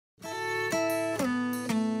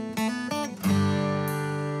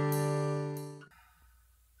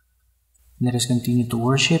Let us continue to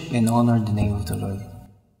worship and honor the name of the Lord.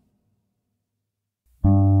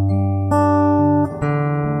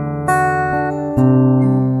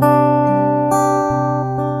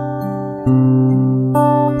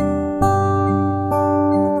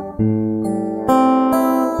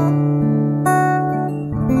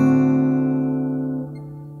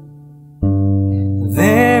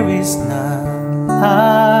 There is none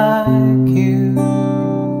like you.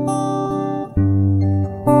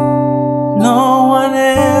 No one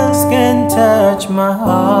else can touch my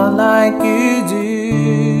heart like you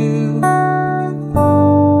do.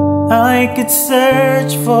 I could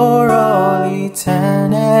search for all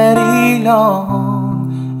eternity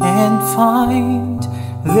long and find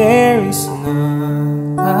there is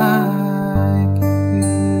none like you.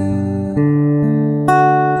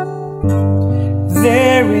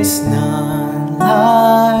 There is none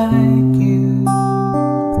like you.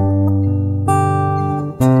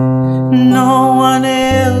 No one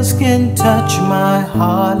else can touch my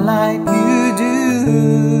heart like you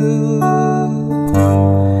do.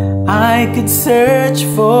 I could search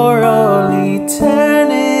for all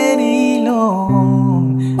eternity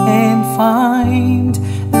long and find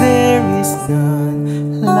there is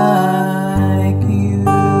none like you.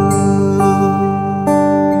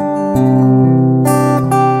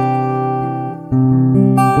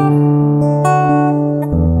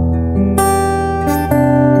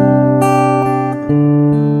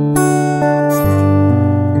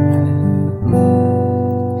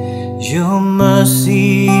 Your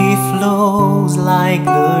mercy flows like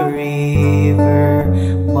the river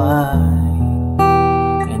wide,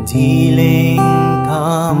 and healing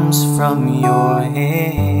comes from your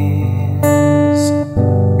hands.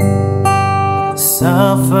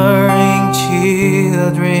 Suffering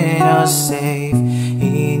children are safe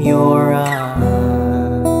in your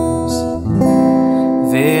arms.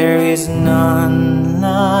 There is none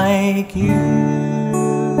like you.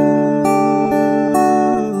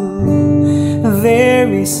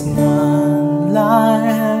 There is none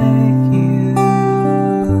like you.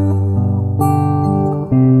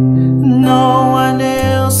 No one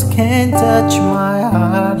else can touch my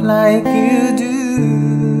heart like you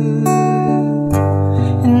do.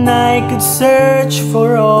 And I could search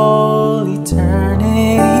for all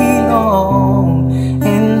eternity long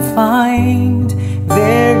and find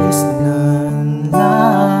there is none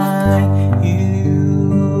like you.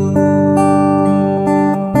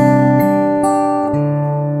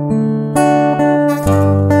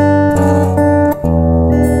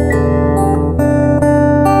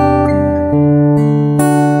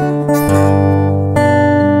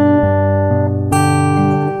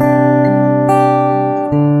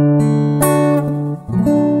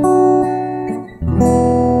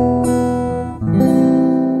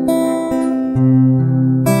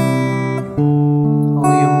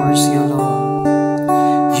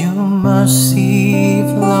 Mercy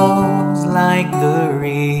flows like the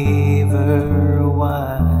river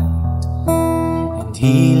wide, and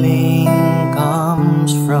healing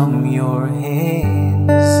comes from your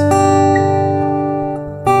hands.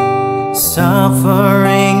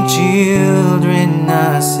 Suffering children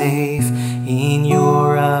are safe in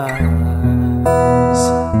your arms.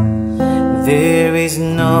 There is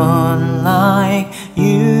none like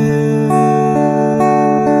you.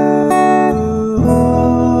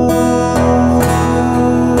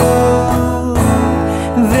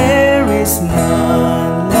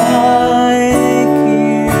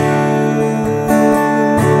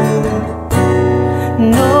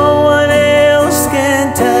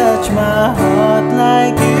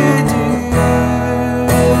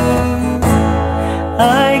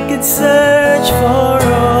 Search for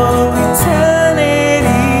all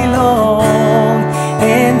eternity long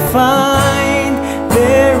and find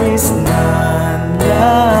there is none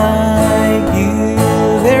like you.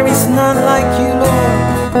 There is none like you,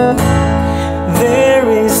 Lord. There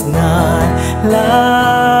is none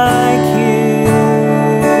like you.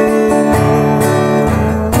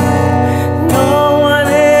 No one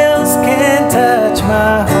else can touch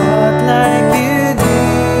my heart like you do.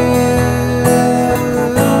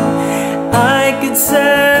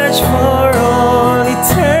 Search for all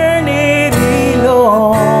eternity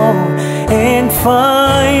long and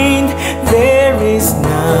find there is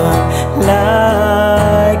none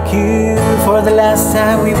like you. For the last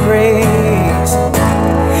time we praise,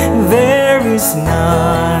 there is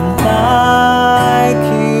none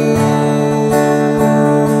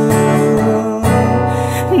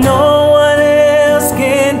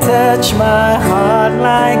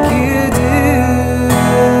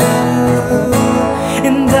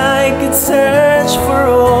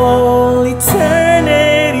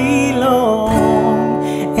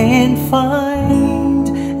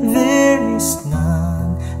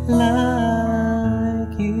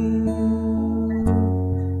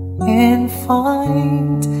and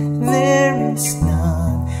find there is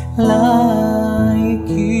none like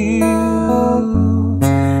you,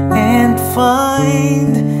 and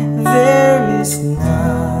find there is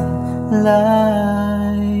none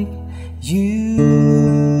like you.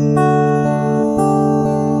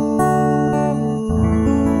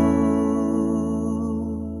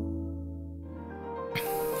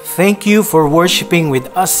 Thank you for worshiping with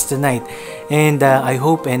us tonight. And I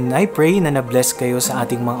hope and I pray na na-bless kayo sa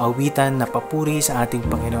ating mga awitan na papuri sa ating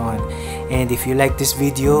Panginoon. And if you like this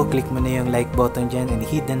video, click mo na yung like button dyan and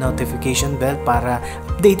hit the notification bell para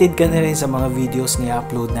updated ka na rin sa mga videos na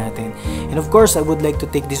i-upload natin. And of course, I would like to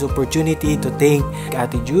take this opportunity to thank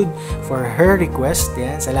Ate Jude for her request.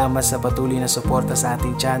 Yan. Salamat sa patuloy na suporta sa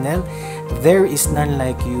ating channel. There is None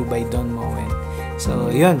Like You by Don Moen.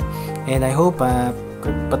 So, yun. And I hope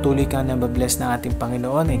patuloy ka na mabless ng ating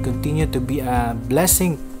Panginoon and continue to be a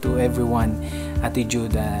blessing to everyone. Ate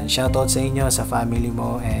Jude, shoutout sa inyo, sa family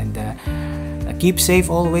mo, and keep safe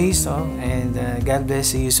always, and God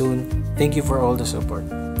bless you soon. Thank you for all the support.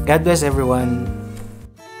 God bless everyone.